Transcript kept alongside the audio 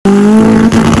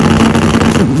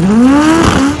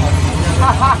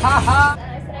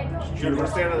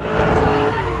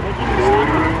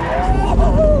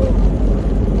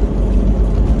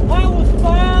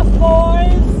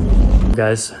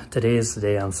guys, today is the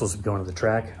day I'm supposed to be going to the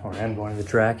track, or I am going to the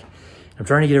track. I'm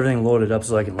trying to get everything loaded up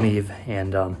so I can leave,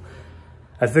 and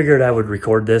I figured I would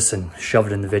record this and shove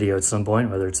it in the video at some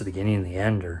point, whether it's the beginning and the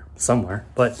end or somewhere.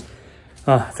 But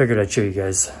I figured I'd show you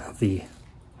guys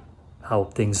how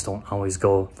things don't always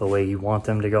go the way you want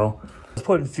them to go. I was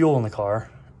putting fuel in the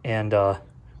car, and well,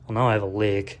 now I have a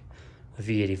leak, a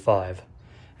V85. I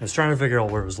was trying to figure out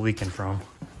where it was leaking from.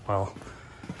 Well,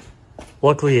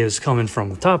 luckily it was coming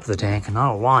from the top of the tank and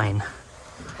not a line.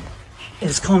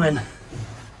 It's coming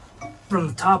from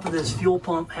the top of this fuel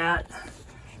pump hat,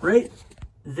 right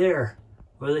there,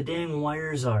 where the dang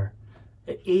wires are.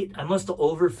 I must have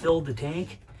overfilled the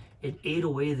tank. It ate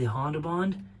away the Honda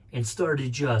bond and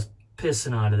started just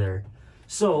pissing out of there.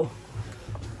 So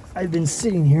I've been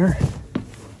sitting here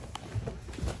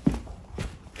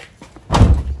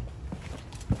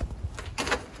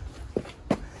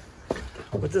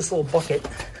with this little bucket.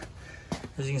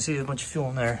 As you can see, there's a bunch of fuel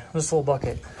in there. This little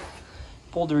bucket.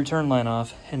 Pulled the return line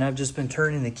off, and I've just been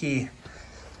turning the key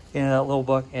in that little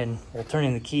bucket, and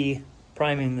turning the key,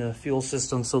 priming the fuel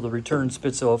system so the return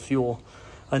spits out fuel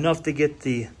enough to get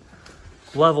the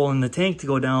level in the tank to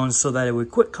go down so that it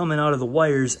would quit coming out of the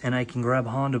wires, and I can grab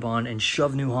Honda bond and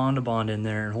shove new Honda bond in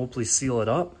there and hopefully seal it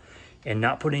up and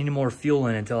not put any more fuel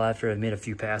in until after I've made a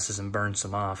few passes and burned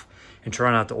some off, and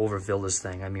try not to overfill this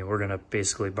thing. I mean, we're gonna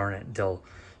basically burn it until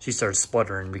she starts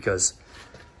sputtering, because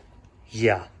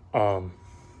yeah,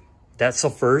 that's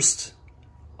the first.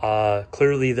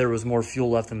 Clearly there was more fuel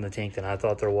left in the tank than I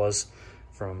thought there was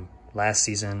from last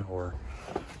season or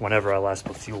whenever I last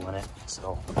put fuel in it.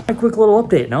 So a quick little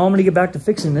update. Now I'm gonna get back to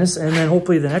fixing this, and then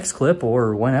hopefully the next clip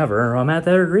or whenever I'm at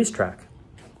that racetrack.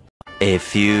 A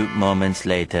few moments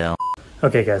later.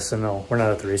 Okay guys, so no, we're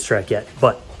not at the racetrack yet,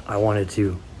 but I wanted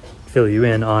to fill you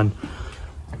in on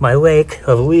my leak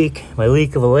of a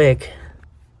lake.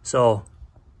 So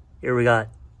here we got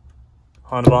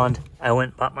Honda bond. I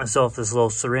went and bought myself this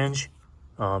little syringe.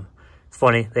 It's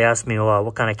funny, they asked me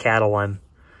what kind of cattle I'm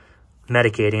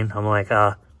medicating. I'm like,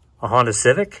 a Honda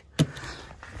Civic.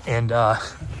 And the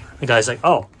guy's like,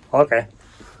 oh, okay,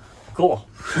 cool.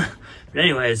 But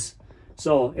anyways,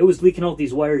 so it was leaking out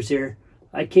these wires here.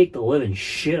 I caked the living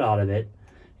shit out of it,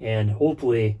 and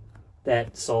hopefully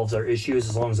that solves our issues.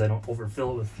 As long as I don't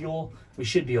overfill it with fuel, we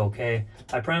should be okay.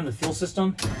 I primed the fuel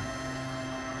system,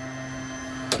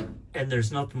 and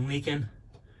there's nothing leaking.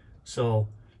 So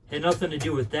it had nothing to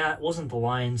do with that. It wasn't the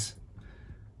lines.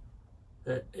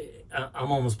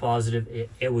 I'm almost positive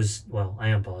it was, well, I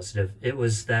am positive it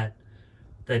was that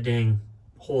dang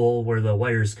hole where the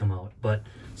wires come out, but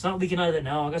it's not leaking out of that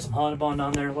now. I got some Honda bond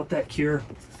on there, let that cure.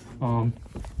 Come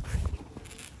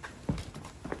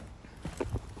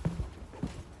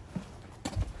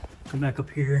back up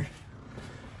here,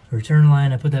 return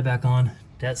line, I put that back on.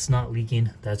 That's not leaking,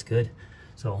 that's good.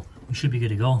 So we should be good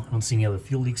to go. I don't see any other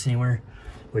fuel leaks anywhere,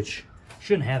 which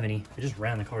shouldn't have any. I just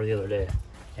ran the car the other day,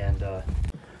 and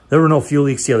there were no fuel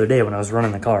leaks the other day when I was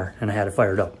running the car and I had it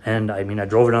fired up. And I mean, I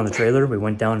drove it on the trailer. We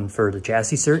went down for the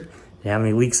chassis cert. Didn't have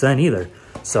any leaks then either.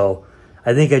 So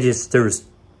I think there was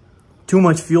too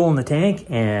much fuel in the tank,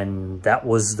 and that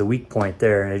was the weak point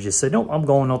there. And I just said, nope, I'm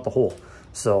going out the hole.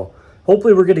 So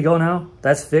hopefully we're good to go now.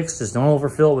 That's fixed. Just don't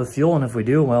overfill it with fuel. And if we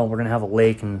do, well, we're going to have a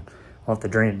lake, and I'll have to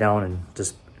drain it down and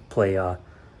just play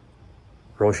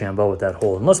Rochambeau with that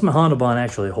hole. Unless my Honda bond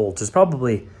actually holds. It's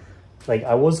probably, like,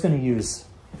 I was going to use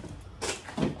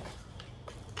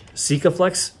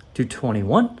Sikaflex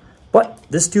 221, but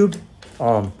this tube,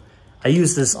 I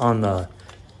used this on the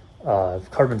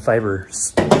carbon fiber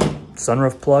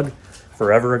sunroof plug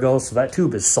forever ago, so that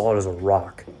tube is solid as a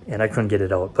rock, and I couldn't get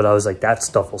it out. But I was like, that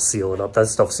stuff will seal it up. That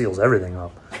stuff seals everything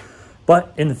up.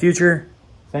 But in the future,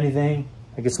 if anything,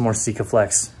 I get some more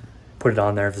Sikaflex, put it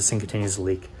on there if this thing continues to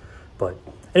leak. But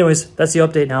anyways, that's the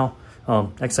update now.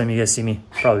 Next time you guys see me,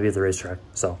 probably be at the racetrack.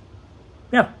 So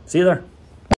yeah, see you there.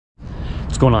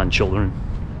 What's going on, children?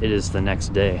 It is the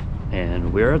next day,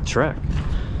 and we're at the track,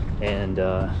 and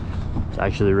it's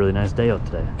actually a really nice day out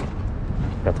today.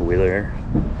 Got the wheeler here,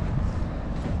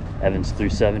 Evans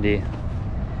 370,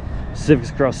 Civics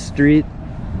across the street,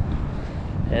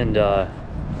 and yeah,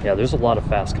 there's a lot of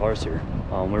fast cars here.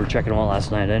 We were checking them out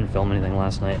last night. I didn't film anything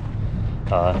last night,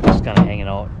 just kind of hanging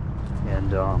out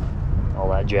and all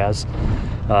that jazz.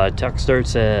 Tech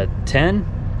starts at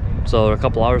 10, so a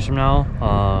couple hours from now.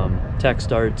 Tech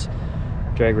starts,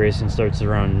 drag racing starts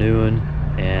around noon,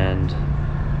 and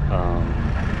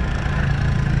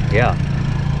yeah,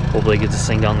 hopefully get this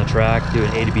thing down the track, do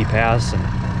an A to B pass, and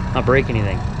not break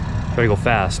anything. Try to go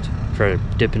fast, try to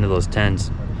dip into those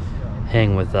 10s,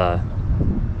 hang with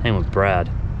Brad.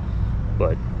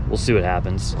 But we'll see what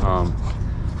happens.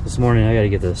 This morning I got to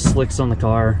get the slicks on the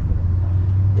car,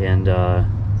 and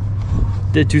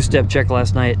did two-step check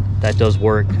last night. That does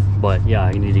work, but yeah,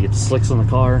 I need to get the slicks on the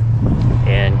car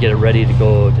and get it ready to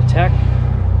go to tech.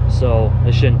 So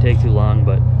it shouldn't take too long,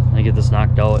 but I get this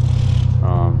knocked out.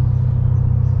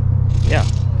 Yeah,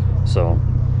 so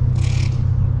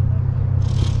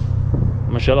I'm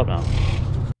gonna shut up now.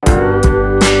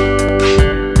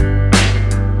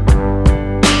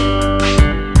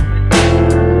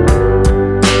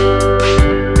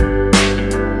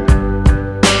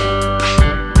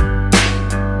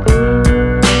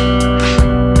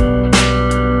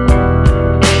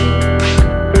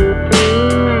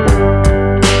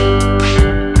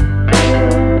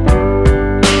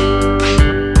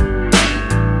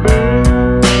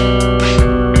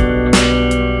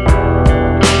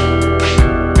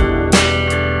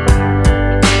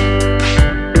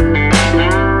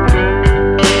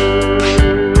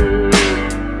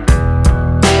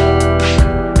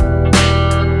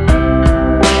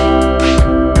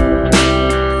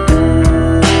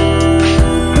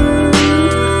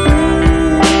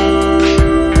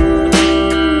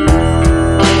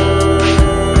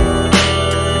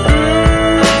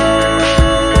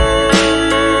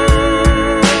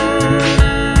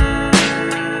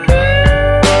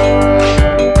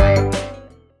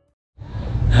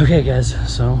 Okay guys,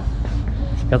 so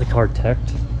got the car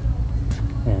teched,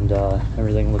 and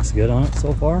everything looks good on it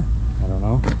so far. I don't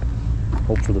know,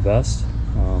 hope for the best.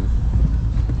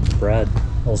 Brad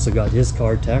also got his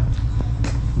car teched,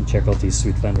 and check out these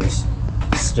sweet fenders,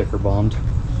 sticker bombed.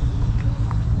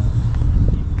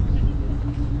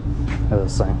 Look at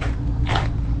this thing,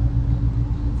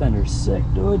 fender's sick,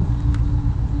 dude.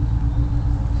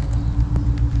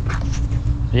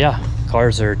 Yeah,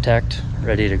 cars are teched,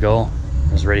 ready to go.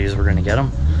 As ready as we're gonna get them.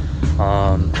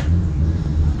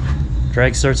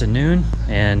 Drag starts at noon,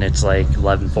 and it's like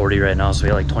 11:40 right now, so we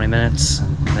got like 20 minutes,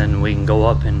 and then we can go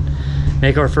up and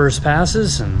make our first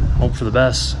passes and hope for the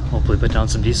best. Hopefully put down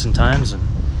some decent times and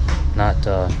not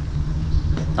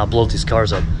blow these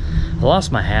cars up. I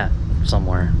lost my hat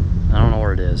somewhere. I don't know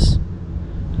where it is.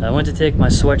 I went to take my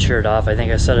sweatshirt off. I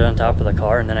think I set it on top of the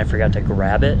car, and then I forgot to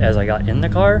grab it as I got in the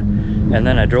car, and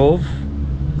then I drove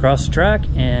across the track,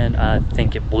 and I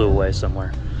think it blew away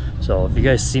somewhere. So if you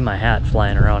guys see my hat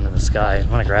flying around in the sky, I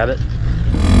want to grab it.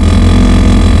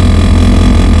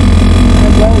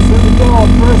 Alright guys, here we go,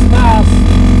 first pass.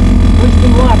 Wish me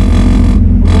luck.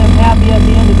 Hopefully I'm happy at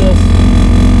the end of this.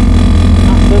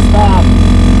 Not pissed off.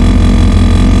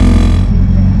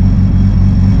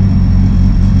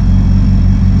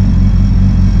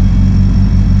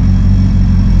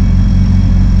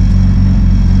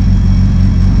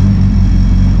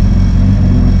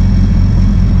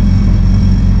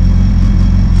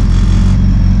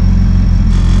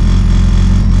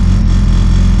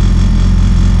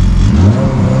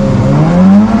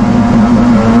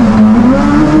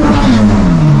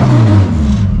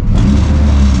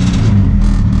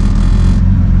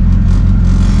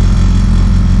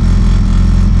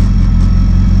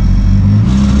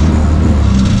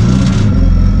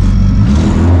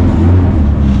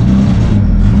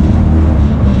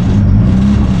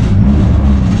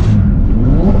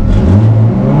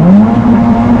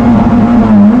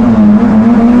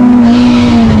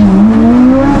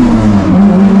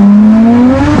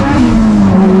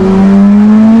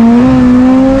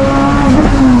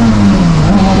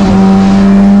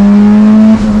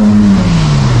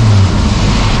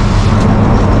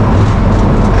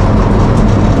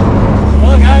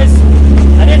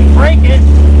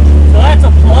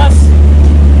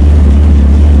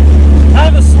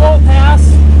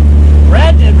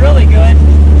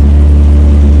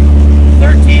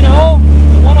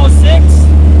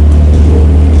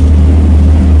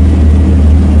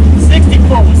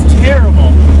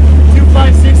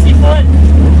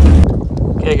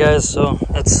 Guys, so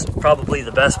that's probably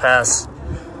the best pass.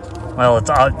 Well,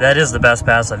 that is the best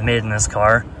pass I've made in this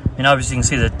car. I mean, obviously you can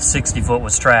see the 60 foot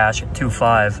was trash at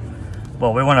 2.5.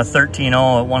 Well, we went a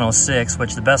 13.0 at 106,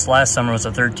 which the best last summer was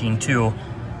a 13.2.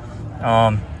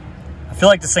 I feel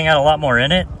like this thing had a lot more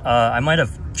in it. I might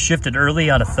have shifted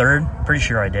early out of third. Pretty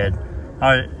sure I did.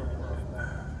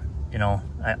 You know,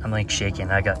 I'm like shaking.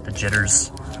 I got the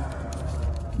jitters.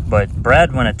 But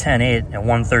Brad went a 10.8 at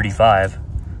 135.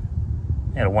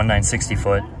 He had a 1960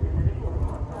 foot.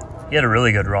 He had a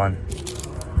really good run.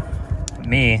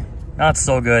 Me, not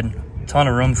so good. Ton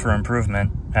of room for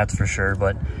improvement, that's for sure.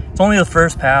 But it's only the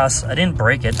first pass. I didn't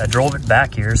break it. I drove it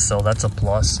back here, so that's a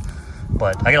plus.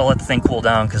 But I gotta let the thing cool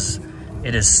down because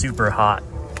it is super hot.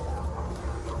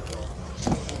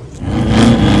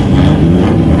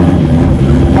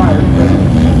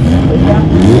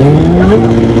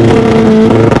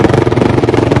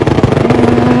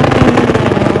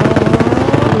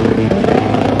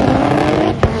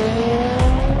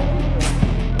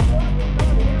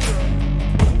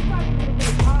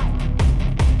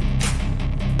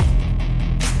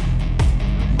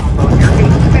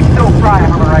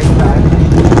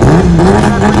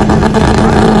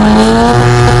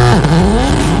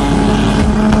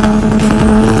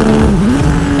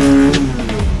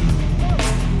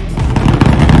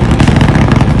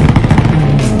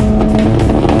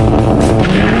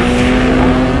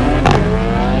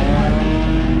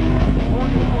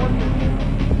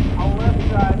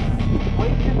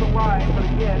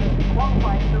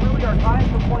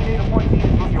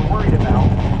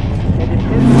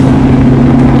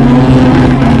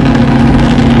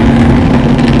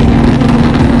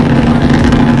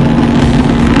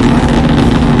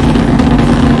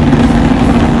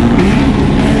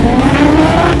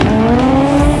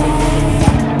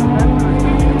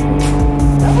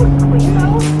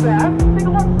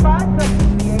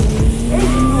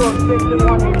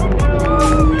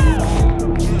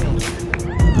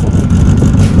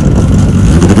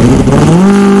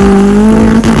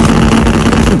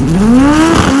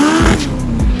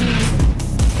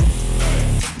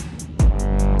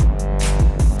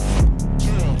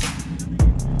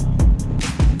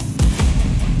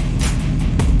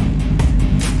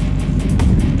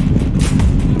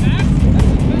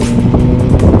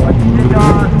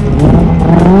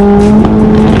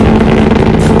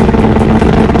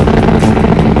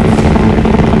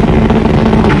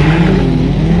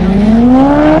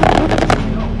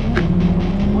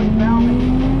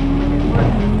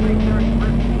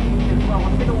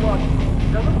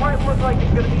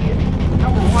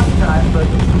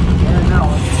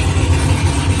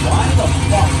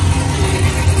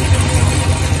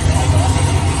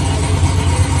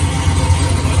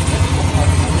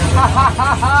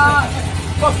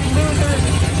 Fucking losers!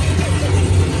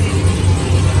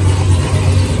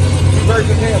 Where's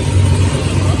the him?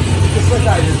 Just like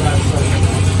I did last time.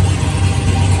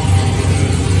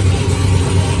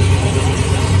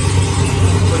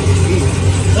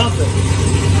 Nothing.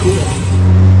 Cool.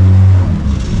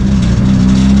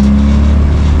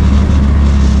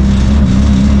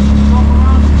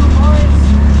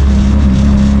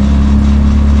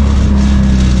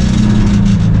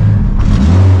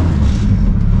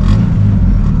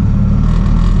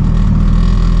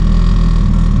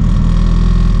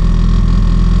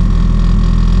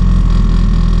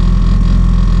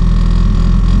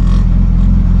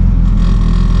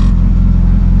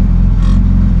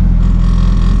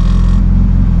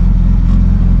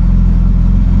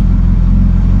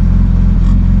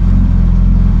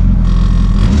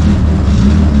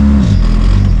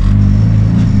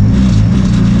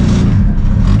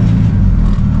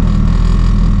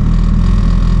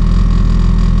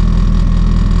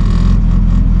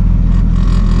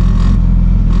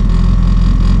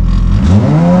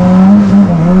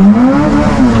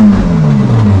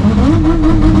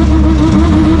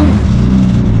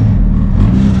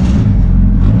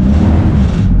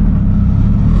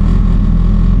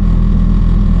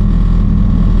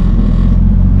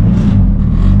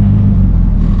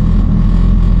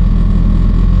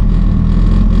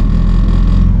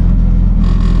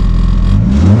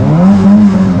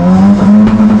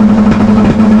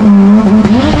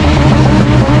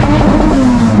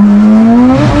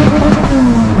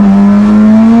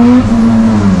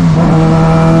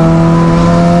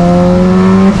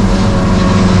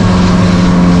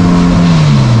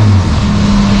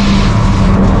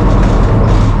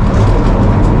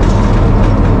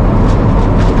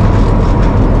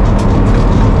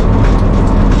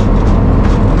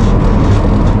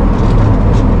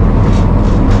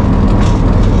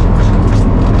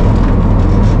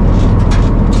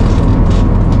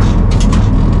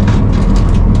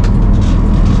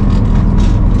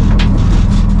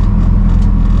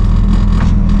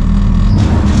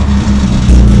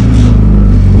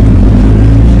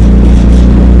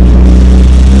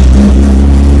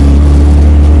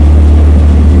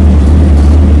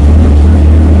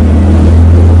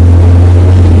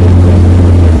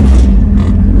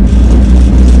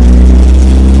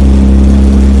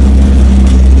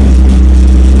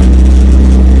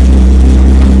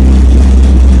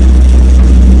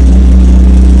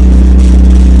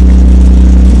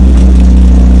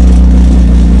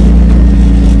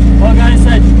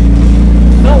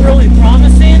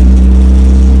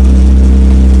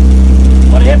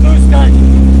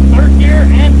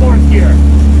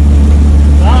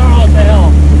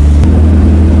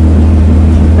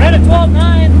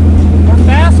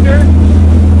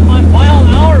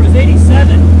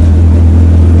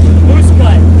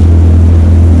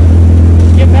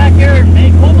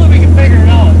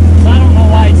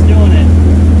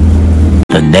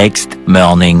 next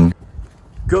morning.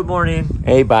 Good morning.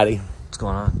 Hey, buddy. What's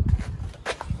going on?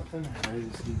 Ready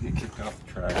to see you get kicked off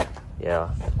the track. Yeah,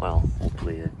 well,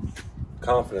 hopefully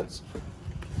Confidence.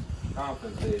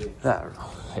 Confidence, baby.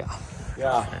 yeah.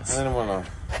 Yeah, I didn't want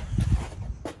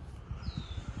to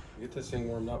get this thing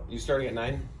warmed up. You starting at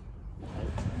 9?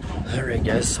 Alright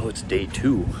guys, so it's day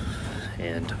 2,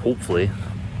 and hopefully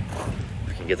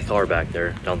we can get the car back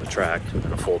there down the track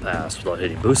in a full pass without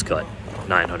hitting boost cut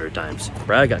 900 times.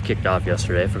 Brad got kicked off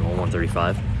yesterday for going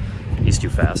 135. He's too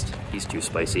fast, he's too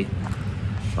spicy.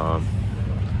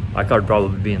 My car would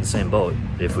probably be in the same boat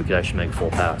if we could actually make a full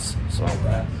pass. So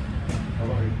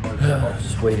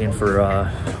just waiting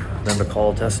for them to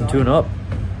call, test, and tune up,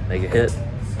 make a hit,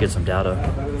 get some data,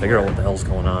 figure out what the hell's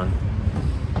going on.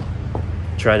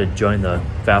 Try to join the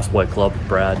Fast Boy Club with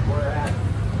Brad.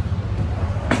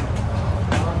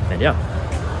 And yeah,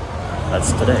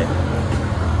 that's today.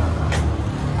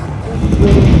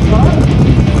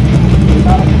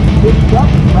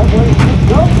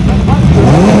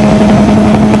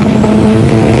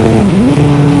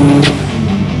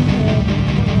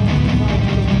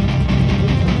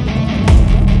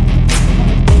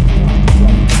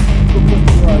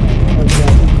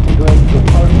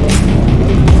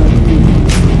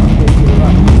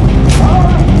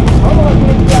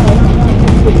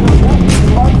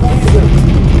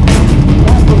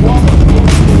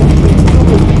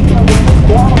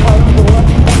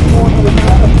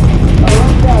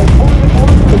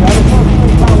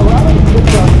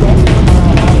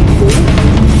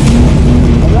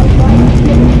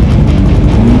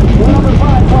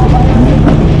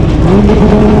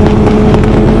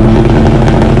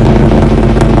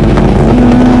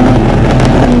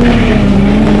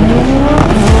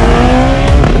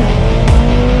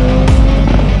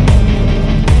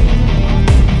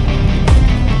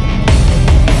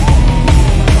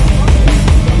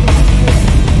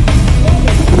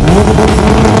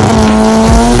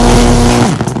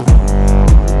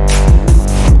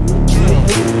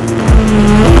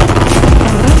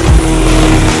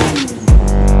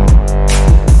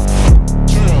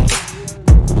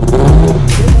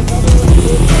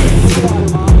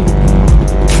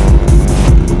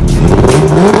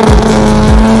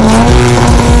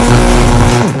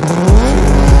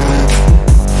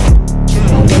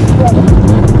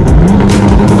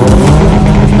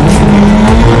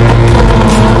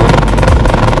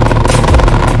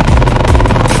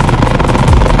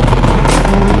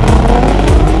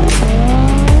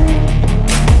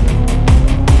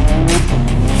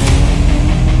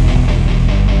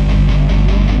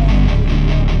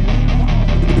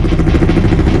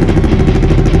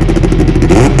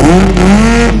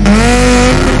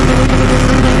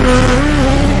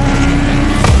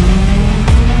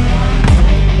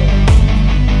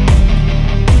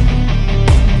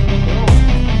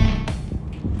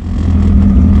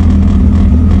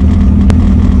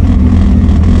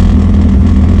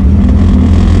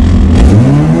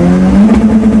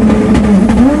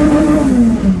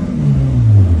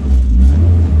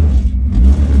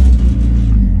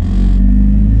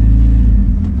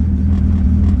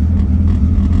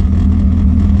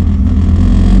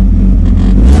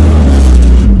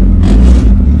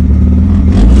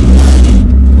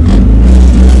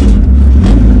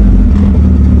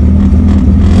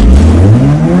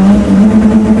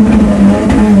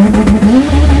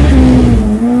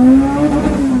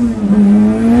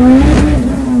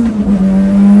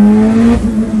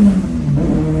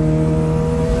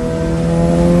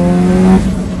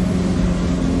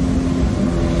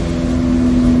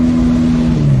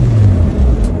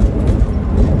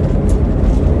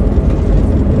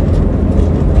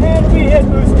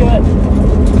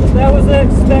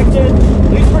 Expected,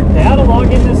 at least for data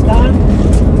logging this time.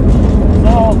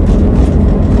 So,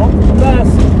 hope for the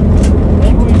best.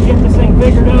 Maybe we can get this thing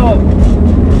figured out.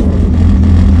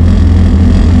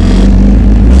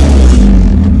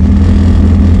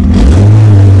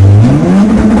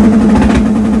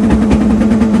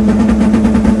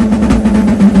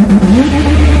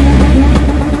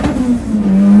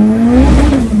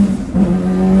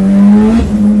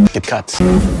 It cuts.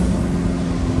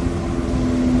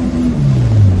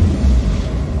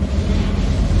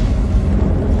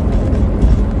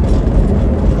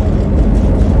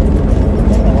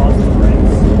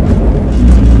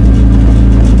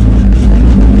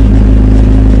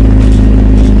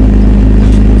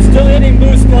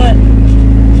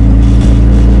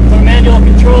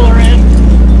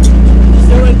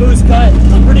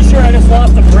 I'm pretty sure I just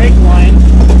lost the brake line.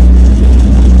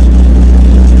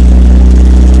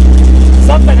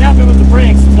 Something happened.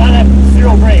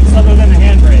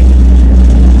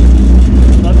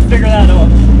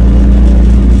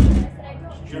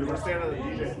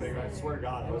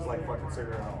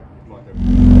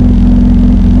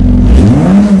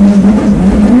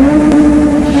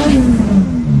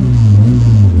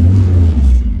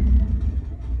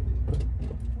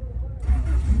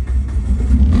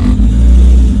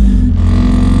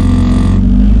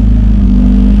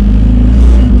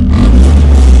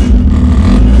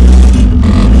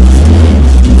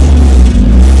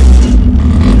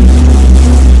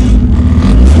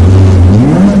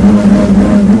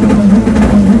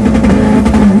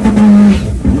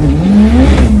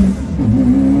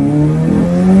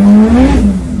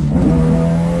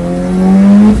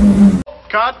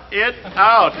 Get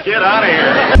out. Get out of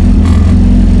here.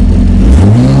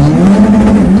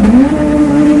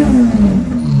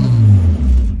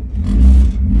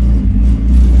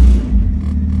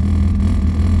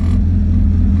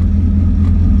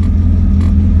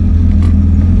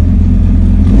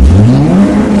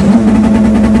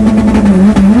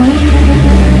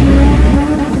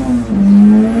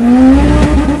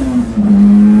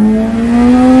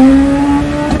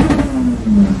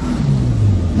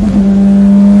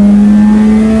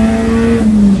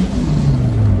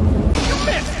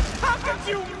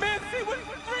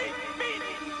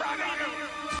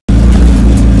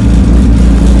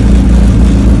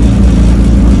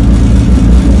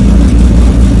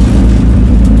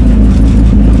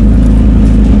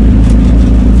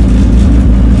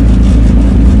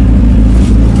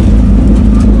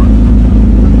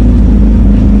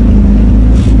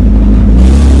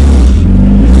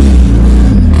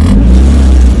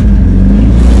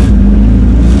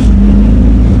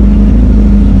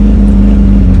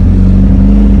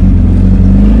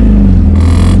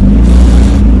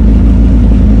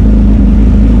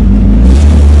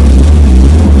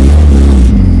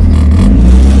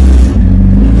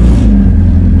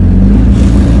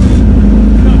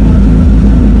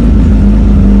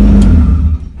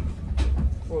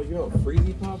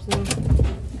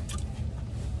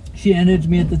 She ended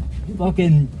me at the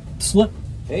fucking slip.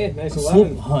 Hey, nice slip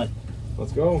 11. hut.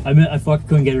 Let's go. I fucking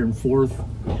couldn't get her in fourth.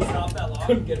 Stop that long.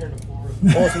 Couldn't get her in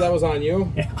fourth. Oh, so that was on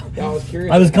you? Yeah. I was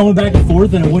curious. I was coming back and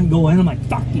forth and it wouldn't go in. I'm like,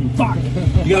 fucking fuck.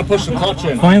 You gotta push the clutch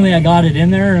in. Finally, I got it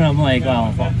in there and I'm like,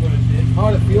 oh, fuck.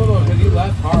 How did it feel though? Because you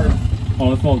left hard.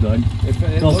 Oh, it's all good.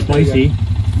 It all looked spicy. Good.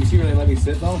 You see where they let me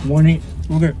sit though? 1.8.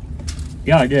 Okay.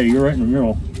 Yeah, I did. You're right in the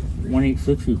middle.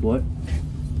 1.86 is what?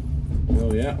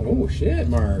 Oh yeah. Oh shit,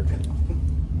 Mark. You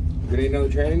gonna eat another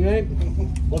training night?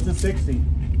 What's a 60?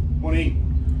 1.8.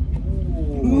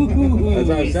 That's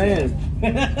what I'm saying.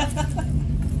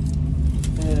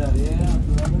 Hell yeah,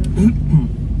 brother.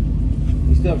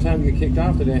 You still have time to get kicked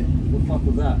off today. What the fuck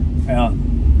was that? Yeah.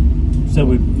 Said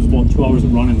there's about 2 hours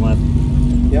of running left.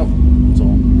 Yep. So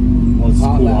let's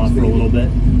Hot cool last off for a week. little bit.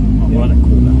 I'll let it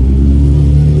cool down.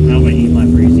 And I'm gonna eat my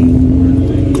freezy.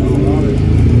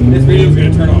 This video's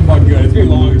gonna turn out fucking good. It's gonna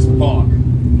be long as fuck.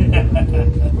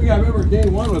 We gotta remember day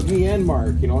one was me and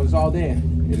Mark, you know, it's all day.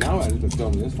 And now I've just been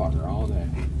filming this fucker all day.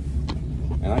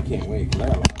 And I can't wait, because I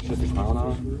got a lot of shit to clown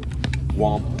on.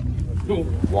 Womp.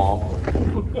 Womp.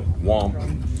 Womp.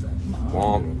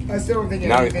 Womp. I still don't think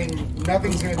Now-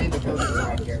 nothing's going to be the perfect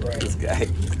podcast, right? This guy.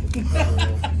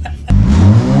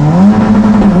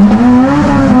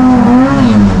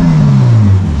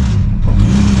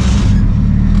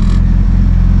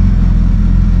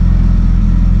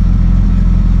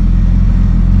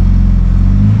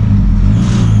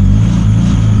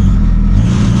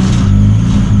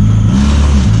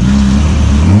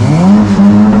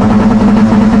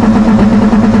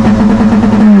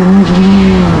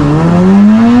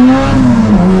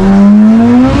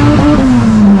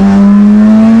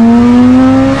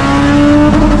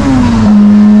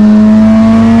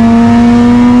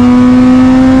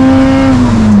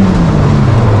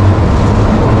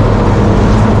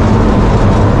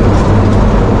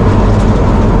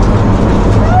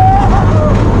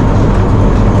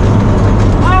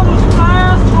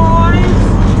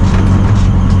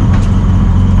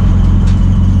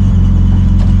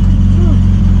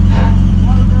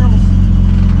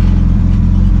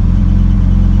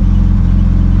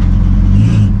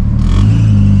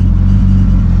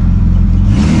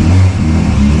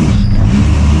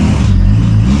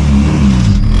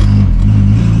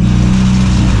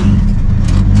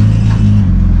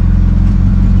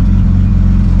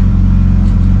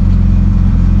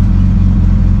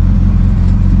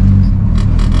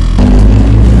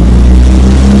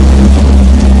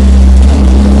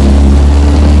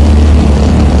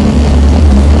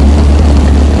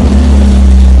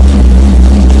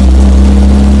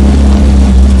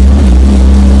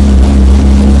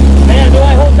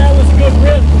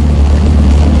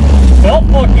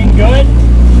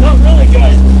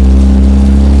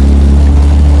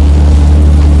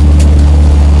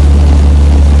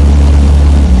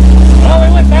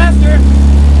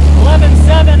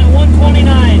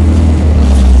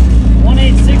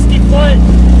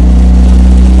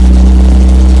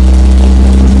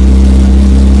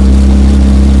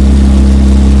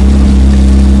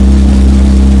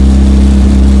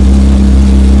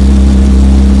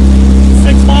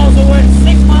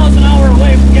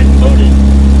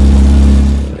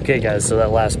 Okay guys, so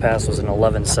that last pass was an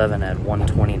 11.7 at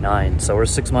 129. So we're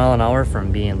 6 miles an hour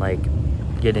from being like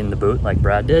getting the boot like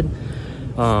Brad did.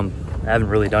 I haven't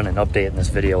really done an update in this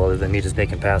video other than me just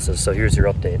making passes. So here's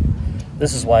your update.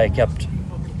 This is why I kept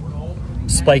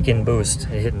spiking boost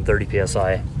and hitting 30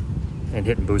 psi and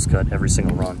hitting boost cut every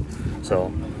single run.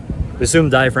 So we assume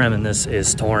diaphragm in this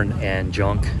is torn and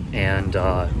junk, and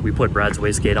we put Brad's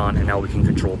wastegate on, and now we can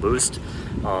control boost.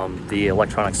 The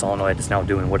electronic solenoid is now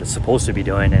doing what it's supposed to be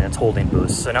doing, and it's holding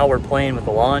boost. So now we're playing with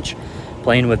the launch,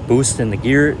 playing with boost in the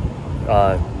gear,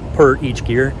 per each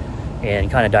gear,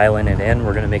 and kind of dialing it in.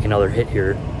 We're gonna make another hit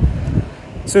here.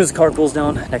 As soon as the car cools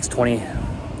down, next 20,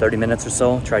 30 minutes or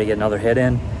so, try to get another hit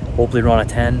in. Hopefully run a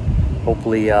 10,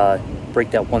 hopefully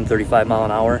break that 135 mile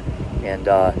an hour, and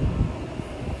go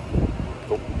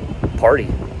party.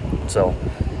 So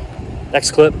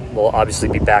next clip, we'll obviously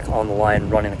be back on the line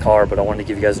running the car, but I wanted to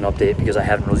give you guys an update because I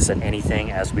haven't really said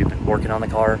anything as we've been working on the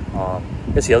car. I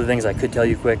guess the other things I could tell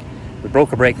you quick, we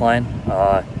broke a brake line,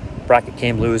 bracket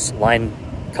came loose, line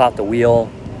caught the wheel,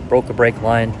 broke the brake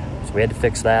line, so we had to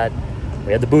fix that.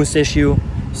 We had the boost issue,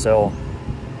 so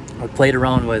I played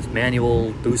around with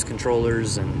manual boost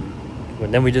controllers, and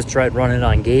then we just tried running it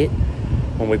on gate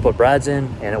when we put Brad's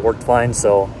in, and it worked fine,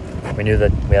 so we knew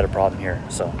that we had a problem here.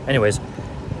 So anyways,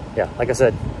 yeah, like I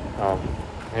said, I'm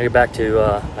gonna get back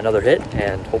to another hit,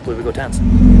 and hopefully we go 10s.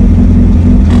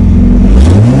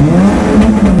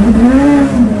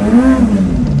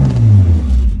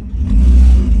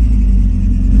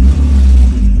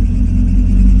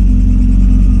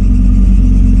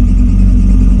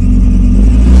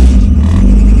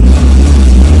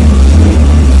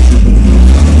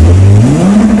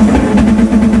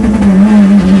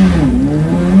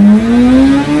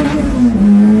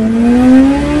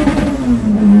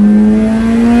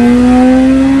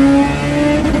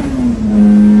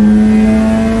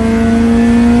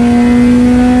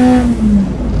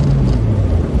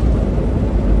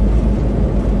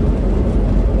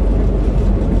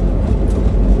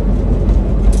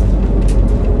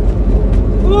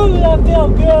 Feel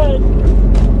good.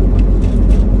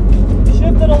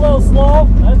 Shifted a little slow,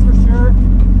 that's for sure.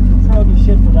 I'm sure I'll get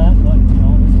shit for that, but you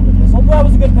know, that's what it is. Hopefully that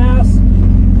was a good pass.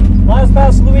 Last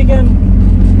pass of the weekend.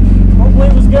 Hopefully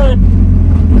it was good.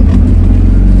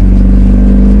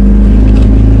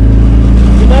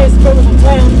 It'd be nice to go with a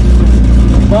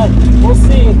 10, but we'll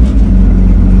see.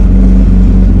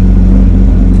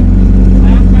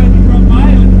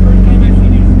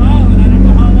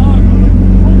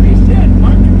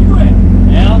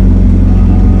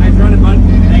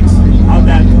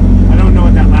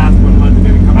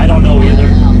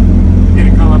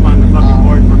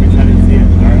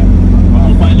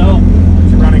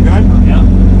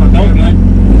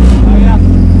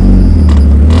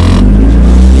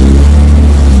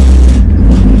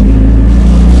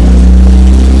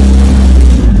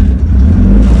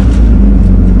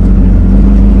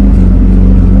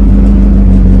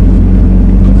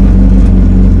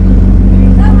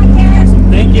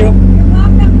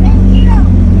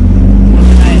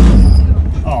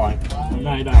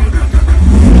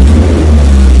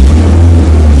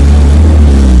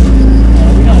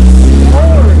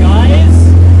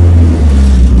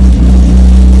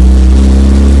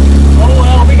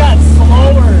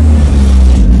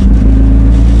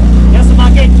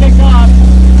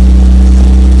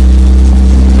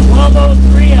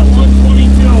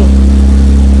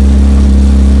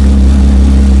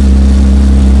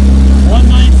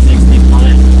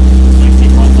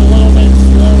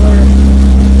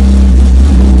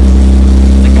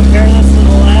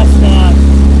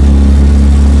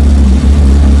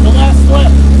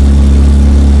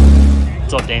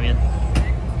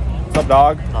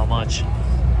 Dog. Not much.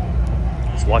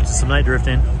 Just watching some night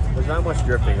drifting. There's not much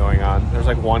drifting going on. There's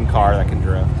like one car that can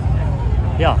drift.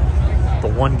 Yeah. The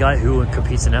one guy who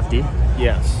competes in FD.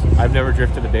 Yes. I've never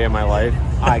drifted a day in my life.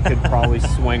 I could probably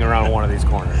swing around one of these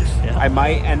corners. Yeah. I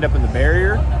might end up in the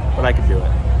barrier, but I could do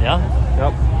it. Yeah?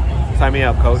 Yep. Sign me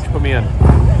up, coach. Put me in.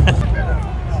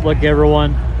 Look,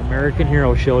 everyone. American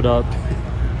Hero showed up.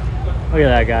 Look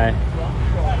at that guy.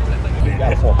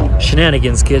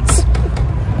 Shenanigans, kids.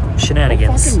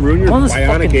 Shenanigans. Fucking ruin your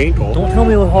bionic ankle. Don't tell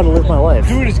me how to live my life.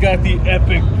 Dude has got the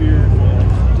epic beard,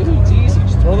 man. Dude, it's easy.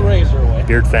 Just throw the razor away.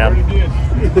 Beard fam.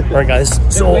 All right, guys.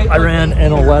 So I ran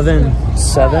an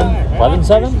 11.7.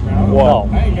 11.7? Whoa.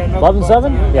 No.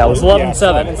 11.7? Yeah, it was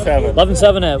 11.7. 11.7.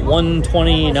 11.7 at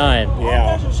 129.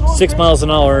 Yeah. 6 miles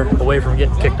an hour away from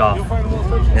getting kicked off.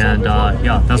 And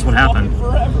yeah, that's what happened.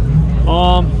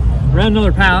 Ran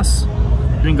another pass.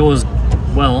 Didn't go as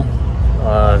well.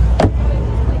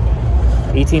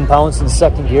 18 pounds in the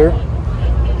second gear.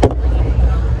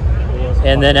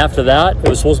 And then after that, it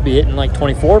was supposed to be hitting like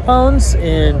 24 pounds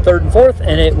in third and fourth,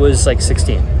 and it was like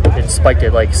 16. it spiked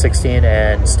at like 16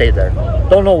 and stayed there.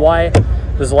 Don't know why.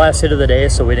 It was the last hit of the day,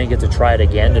 so we didn't get to try it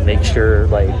again to make sure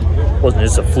like it wasn't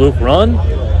just a fluke run.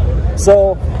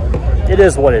 So it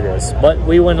is what it is. But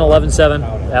we win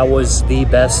 11-7. That was the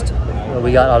best that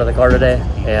we got out of the car today,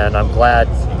 and I'm glad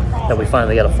that we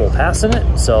finally got a full pass in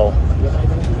it. So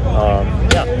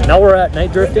yeah, now we're at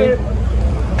night drifting,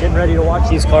 getting ready to watch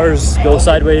these cars go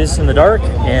sideways in the dark,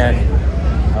 and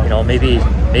you know, maybe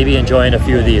enjoying a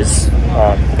few of these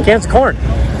cans of corn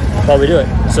while we do it.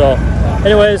 So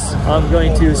anyways, I'm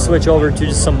going to switch over to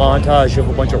just some montage of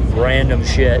a bunch of random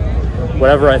shit,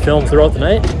 whatever I film throughout the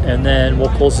night, and then we'll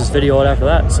close this video out after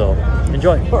that. So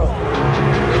enjoy.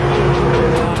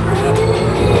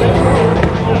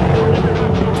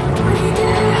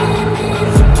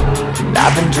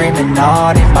 I've been dreaming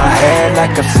on in my head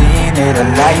like I've seen it. A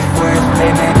life worth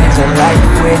living is a life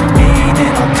with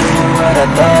meaning. I'll do what I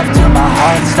love till my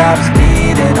heart stops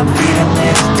beating.